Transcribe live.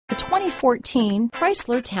2014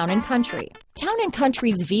 Chrysler Town & Country. Town &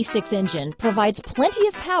 Country's V6 engine provides plenty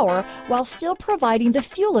of power while still providing the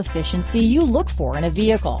fuel efficiency you look for in a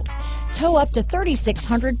vehicle. Tow up to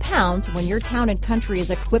 3,600 pounds when your Town & Country is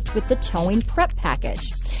equipped with the Towing Prep package.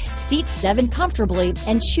 Seat 7 comfortably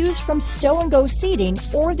and choose from stow and go seating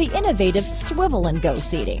or the innovative swivel and go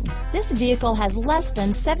seating. This vehicle has less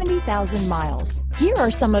than 70,000 miles. Here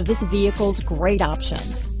are some of this vehicle's great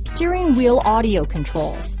options: steering wheel audio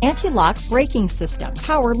controls, anti-lock braking system,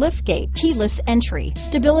 power liftgate, keyless entry,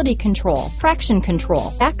 stability control, traction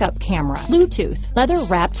control, backup camera, Bluetooth,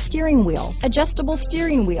 leather-wrapped steering wheel, adjustable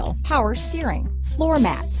steering wheel, power steering, floor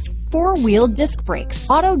mats, four-wheel disc brakes,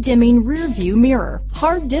 auto-dimming rear-view mirror,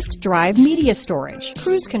 hard disk drive media storage,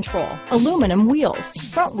 cruise control, aluminum wheels,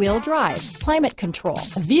 front-wheel drive, climate control.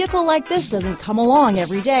 A vehicle like this doesn't come along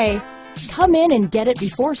every day. Come in and get it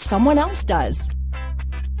before someone else does.